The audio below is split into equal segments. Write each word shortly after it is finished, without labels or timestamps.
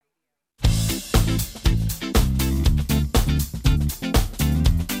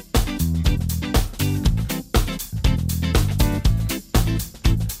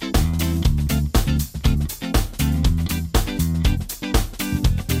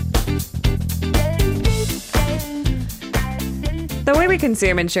The way we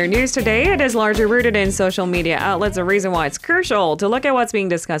consume and share news today, it is largely rooted in social media outlets, a reason why it's crucial to look at what's being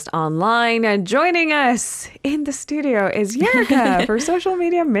discussed online. And joining us in the studio is Yerika for Social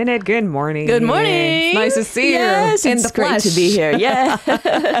Media Minute. Good morning. Good morning. It's nice to see you in the flesh. Great to be here. Yeah.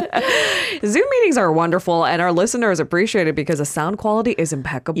 Zoom meetings are wonderful, and our listeners appreciate it because the sound quality is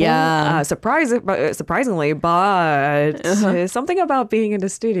impeccable. Yeah. Surprisingly, but something about being in the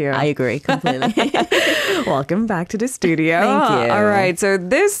studio. I agree completely. Welcome back to the studio. Thank you. All right. So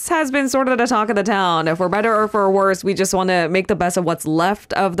this has been sort of the talk of the town. For better or for worse, we just want to make the best of what's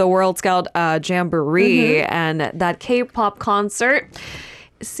left of the World Scout Jamboree and that K-pop concert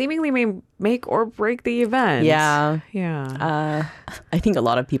seemingly may make or break the event. Yeah. I think a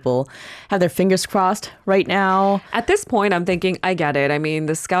lot of people have their fingers crossed right now. At this point, I'm thinking, I get it. I mean,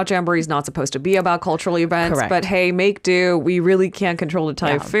 the Scout Jamboree is not supposed to be about cultural events, Correct. but hey, make do. We really can't control the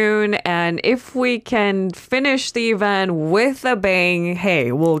typhoon. And if we can finish the event with a bang,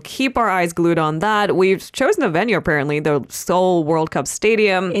 hey, we'll keep our eyes glued on that. We've chosen a venue, apparently, the Seoul World Cup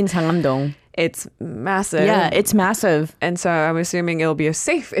Stadium. In Sangam-dong. It's massive. Yeah, it's massive. And so I'm assuming it'll be a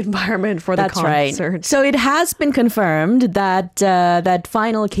safe environment for the concert. Right. So it has been confirmed that that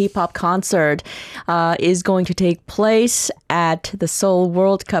final K-pop concert is going to take place at the Seoul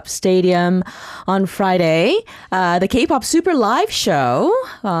World Cup Stadium on Friday. The K-pop Super Live show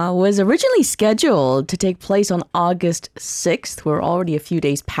was originally scheduled to take place on August 6th. We're already a few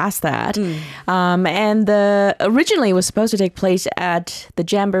days past that. And originally was supposed to take place at the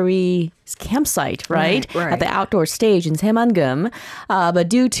Jamboree campsite, right? At the outdoor stage in Saemangum. But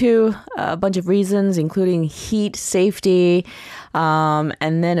due to a bunch of reasons, including heat, safety,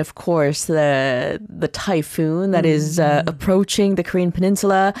 and then, of course, the typhoon that is approaching the Korean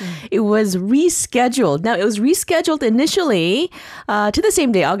Peninsula, it was rescheduled. Now, it was rescheduled initially to the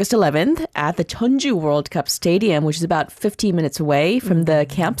same day, August 11th, at the Jeonju World Cup Stadium, which is about 15 minutes away from the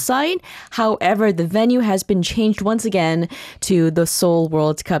campsite. However, the venue has been changed once again to the Seoul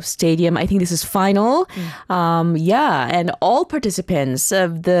World Cup Stadium. I think this is final. And all participants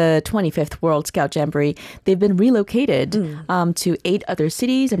of the 25th World Scout Jamboree, they've been relocated to 8 other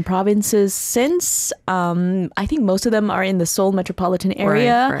cities and provinces since. I think most of them are in the Seoul metropolitan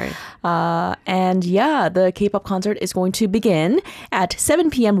area. The K-pop concert is going to begin at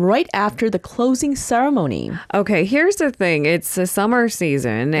 7 p.m. right after the closing ceremony. Okay, here's the thing. It's a summer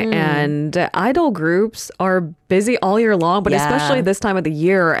season and idol groups are busy all year long, but especially this time of the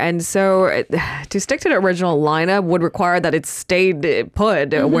year. And so to stick to the original lineup would require that it stayed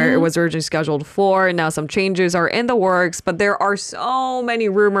put where it was originally scheduled for. Now some changes are in the works, but there are so many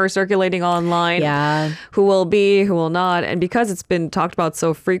rumors circulating online. Who will be, who will not. And because it's been talked about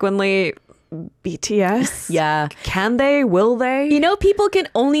so frequently, BTS? Can they? Will they? You know, people can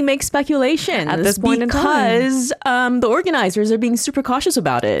only make speculations at this point in time because the organizers are being super cautious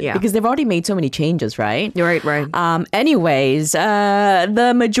about it because they've already made so many changes, right? Right. Anyways,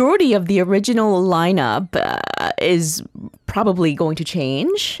 the majority of the original lineup is probably going to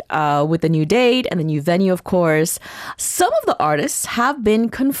change with the new date and the new venue, of course. Some of the artists have been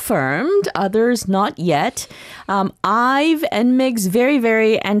confirmed, others not yet. Ive, NMIXX, Very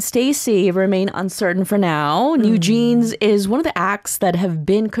Very, and Stacey remain uncertain for now. New Jeans is one of the acts that have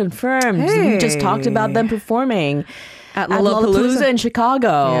been confirmed. We just talked about them performing at Lollapalooza in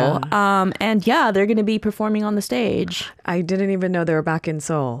Chicago. They're going to be performing on the stage. I didn't even know they were back in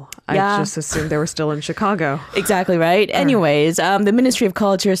Seoul. I just assumed they were still in Chicago. Exactly right. Anyways, the Ministry of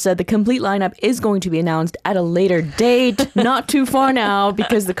Culture said the complete lineup is going to be announced at a later date. Not too far now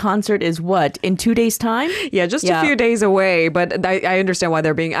because the concert is in 2 days' time? Yeah, just a few days away. But I understand why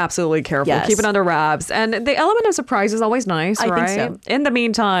they're being absolutely careful. Keep it under wraps. And the element of surprise is always nice, right? I think so. In the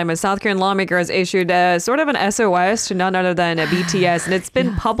meantime, a South Korean lawmaker has issued sort of an SOS to none other than BTS, and it's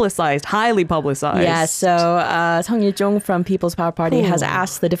been publicized, highly publicized. Yeah, so Song Yil-jung from People's Power Party has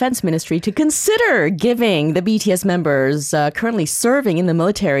asked the Defense Ministry to consider giving the BTS members currently serving in the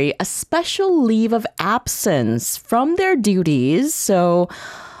military a special leave of absence from their duties, so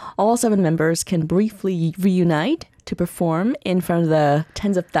all 7 members can briefly reunite to perform in front of the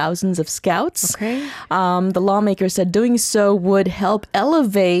tens of thousands of scouts. Okay. The lawmaker said doing so would help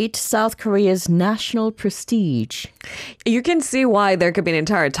elevate South Korea's national prestige. You can see why there could be an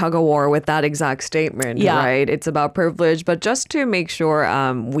entire tug of war with that exact statement, right? It's about privilege, but just to make sure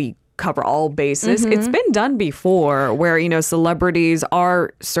we cover all bases. It's been done before where, celebrities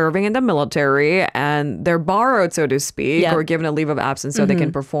are serving in the military and they're borrowed, so to speak, or given a leave of absence so they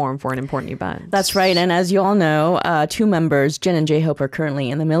can perform for an important event. That's right. And as you all know, two members, Jin and J-Hope, are currently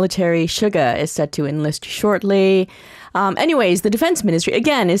in the military. Suga is set to enlist shortly. Anyways, the Defense Ministry,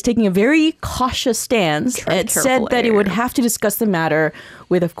 again, is taking a very cautious stance. It said that it would have to discuss the matter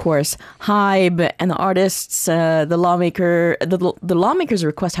with, of course, HYBE and the artists. The lawmakers'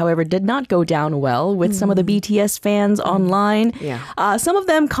 request, however, did not go down well with some of the BTS fans online. Some of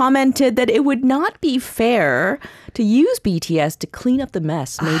them commented that it would not be fair to use BTS to clean up the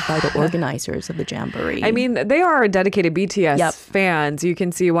mess made by the organizers of the Jamboree. I mean, they are dedicated BTS fans. You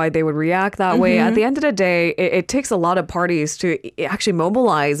can see why they would react that way. At the end of the day, it takes a lot of parties to actually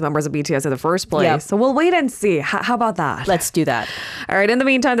mobilize members of BTS in the first place. So we'll wait and see. How about that? Let's do that. All right. In the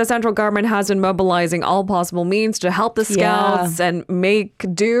meantime, the central government has been mobilizing all possible means to help the scouts and make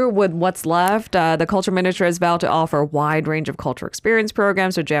do with what's left. The culture ministry has vowed to offer a wide range of cultural experience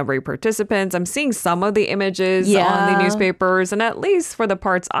programs to Jamboree participants. I'm seeing some of the images on the newspapers, and at least for the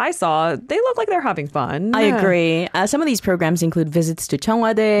parts I saw, they look like they're having fun. I agree. Some of these programs include visits to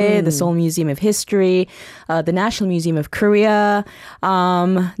Cheongwade, the Seoul Museum of History, the National Museum of Korea,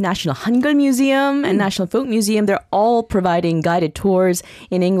 National Hangul Museum, and National Folk Museum. They're all providing guided tours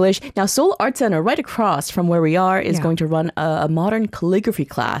in English. Now, Seoul Art Center, right across from where we are, is going to run a modern calligraphy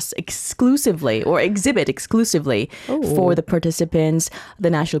class exclusively, or exhibit exclusively for the participants. The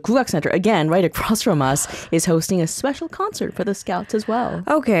National Gugak Center, again, right across from us, is hosting a special concert for the scouts as well.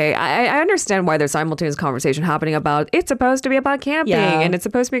 Okay, I understand why there's simultaneous conversation happening about it's supposed to be about camping and it's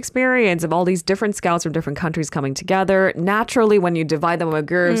supposed to be experience of all these different scouts from different countries coming together. Naturally, when you divide them with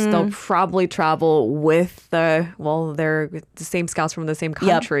groups, they'll probably travel with they're the same scouts from the same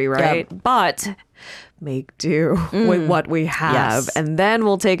country, right? But make do with what we have, and then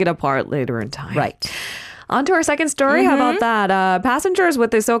we'll take it apart later in time. Right. On to our second story. How about that? Passengers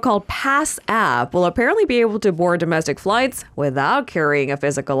with the so-called Pass app will apparently be able to board domestic flights without carrying a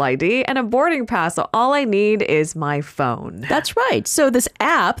physical ID and a boarding pass. So all I need is my phone. That's right. So this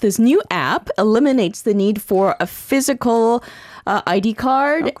new app, eliminates the need for a physical ID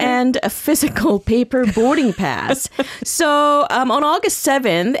card and a physical paper boarding pass. So on August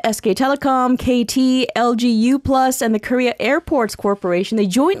 7th, SK Telecom, KT, LG U+, and the Korea Airports Corporation, they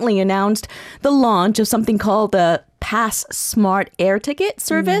jointly announced the launch of something called the Pass Smart Air Ticket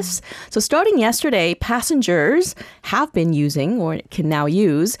service. So starting yesterday, passengers have been using or can now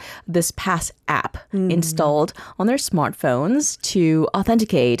use this Pass app installed on their smartphones to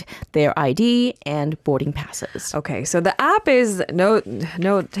authenticate their ID and boarding passes. Okay, so the app is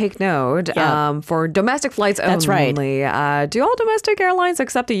take note for domestic flights only. That's right. Do all domestic airlines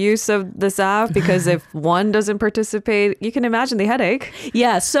accept the use of this app? Because if one doesn't participate, you can imagine the headache.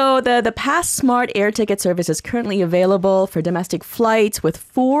 Yeah, so the Pass Smart Air Ticket service is currently available for domestic flights with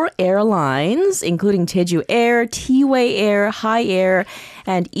 4 airlines, including Jeju Air, T-Way Air, Hi Air,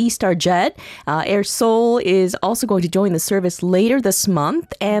 and E-Star Jet. Air Seoul is also going to join the service later this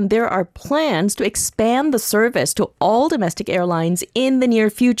month, and there are plans to expand the service to all domestic airlines in the near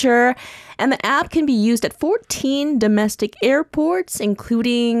future. And the app can be used at 14 domestic airports,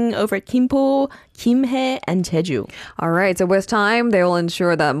 including over at Gimpo, Gimhae, and Jeju. All right. So with time, they will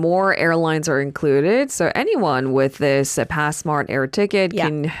ensure that more airlines are included. So anyone with this PassSmart Air Ticket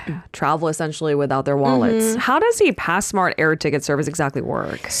can travel essentially without their wallets. How does the PassSmart Air Ticket service exactly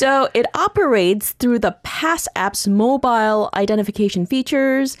work? So it operates through the Pass app's mobile identification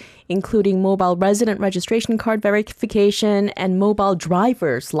features, including mobile resident registration card verification and mobile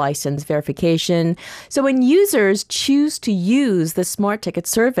driver's license verification. So when users choose to use the Smart Ticket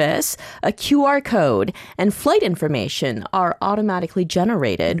service, a QR code and flight information are automatically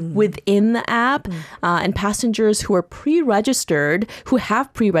generated within the app. And passengers who are who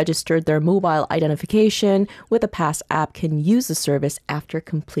have pre-registered their mobile identification with the Pass app can use the service after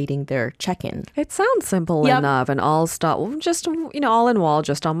completing their check-in. It sounds simple enough and all stuff, just, all in all,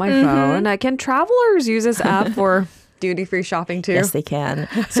 just on my phone. Can travelers use this app for duty-free shopping too? Yes, they can.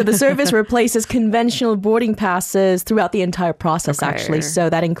 So the service replaces conventional boarding passes throughout the entire process, actually.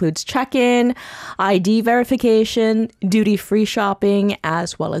 So that includes check-in, ID verification, duty-free shopping,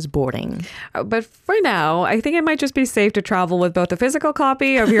 as well as boarding. But for now, I think it might just be safe to travel with both a physical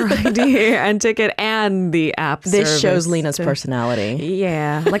copy of your ID and ticket and the app service. This shows Lena's personality.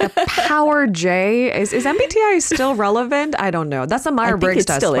 Yeah, like a Power J. Is MBTI still relevant? I don't know. That's a Myers-Briggs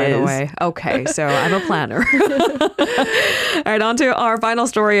test, by the way. Okay, so I'm a planner. All right, on to our final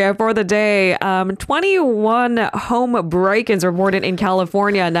story for the day. 21 home break-ins reported in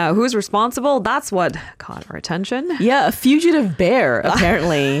California. Now, who's responsible? That's what caught our attention. Yeah, a fugitive bear,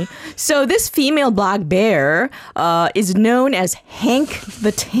 apparently. So this female black bear is known as Hank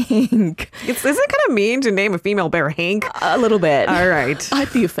the Tank. Is it kind of mean to name a female bear Hank? A little bit. All right.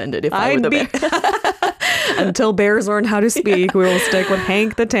 I'd be offended if I were the bear. Until bears learn how to speak, we will stick with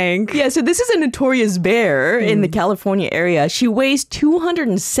Hank the Tank. Yeah, so this is a notorious bear in the California area. She weighs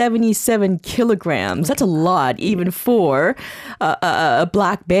 277 kilograms. That's a lot, even for a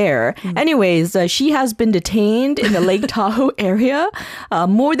black bear. Anyways, she has been detained in the Lake Tahoe area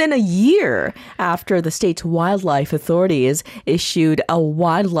more than a year after the state's wildlife authorities issued a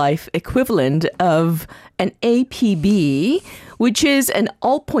wildlife equivalent of an APB, which is an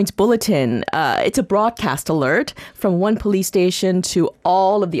all points bulletin. It's a broadcast alert from one police station to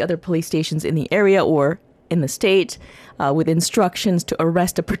all of the other police stations in the area or in the state with instructions to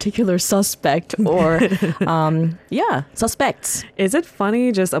arrest a particular suspect or, suspects. Is it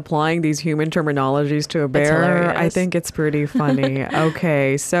funny just applying these human terminologies to a bear? I think it's pretty funny.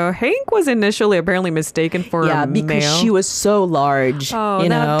 Okay, so Hank was initially apparently mistaken for a male. Yeah, because she was so large. Oh,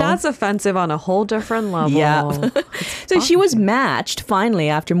 now that's offensive on a whole different level. Yeah. So she was matched finally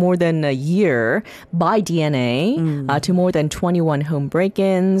after more than a year by DNA to more than 21 home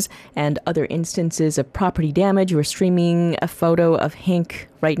break-ins and other instances of property damage. We're streaming a photo of Hank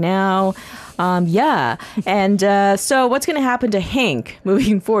right now. And so what's going to happen to Hank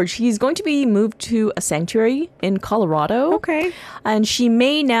moving forward? She's going to be moved to a sanctuary in Colorado. Okay. And she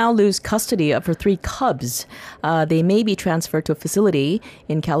may now lose custody of her 3 cubs. They may be transferred to a facility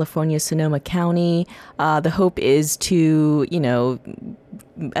in California's Sonoma County. The hope is to,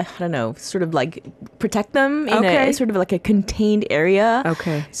 I don't know, sort of like protect them in a sort of like a contained area.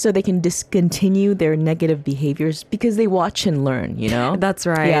 Okay. So they can discontinue their negative behaviors because they watch and learn, That's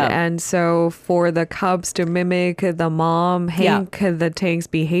right. Yeah. And so for the cubs to mimic the mom, Hank the Tank's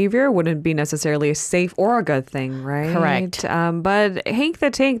behavior wouldn't be necessarily a safe or a good thing, right? Correct. But Hank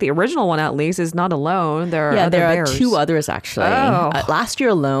the Tank, the original one at least, is not alone. There are other bears. 2 others actually. Oh. Last year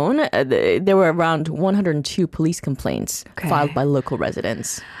alone, there were around 102 police complaints filed by local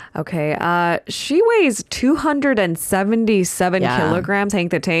residents. Okay. She weighs 277 kilograms,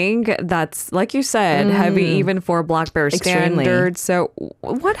 Hank the Tank. That's, like you said, heavy even for black bear standards. So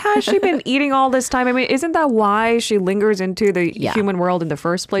what has she been eating all this time? I mean, isn't that why she lingers into the human world in the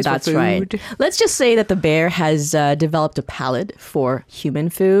first place? That's with food? Right. Let's just say that the bear has developed a palate for human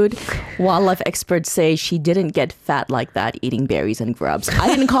food. Wildlife experts say she didn't get fat like that eating berries and grubs. I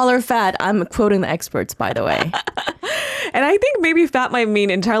didn't call her fat. I'm quoting the experts, by the way. And I think maybe fat might mean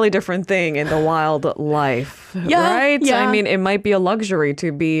entirely different thing in the wildlife, right? Yeah. I mean, it might be a luxury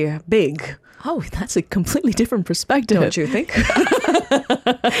to be big. Oh, that's a completely different perspective. Don't you think?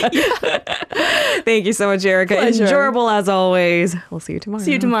 Thank you so much, Erica. Pleasure. Enjoyable as always. We'll see you tomorrow.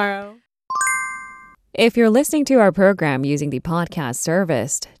 See you tomorrow. If you're listening to our program using the podcast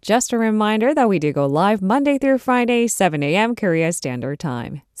service, just a reminder that we do go live Monday through Friday, 7 a.m. Korea Standard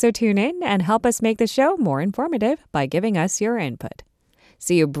Time. So tune in and help us make the show more informative by giving us your input.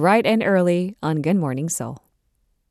 See you bright and early on Good Morning Seoul.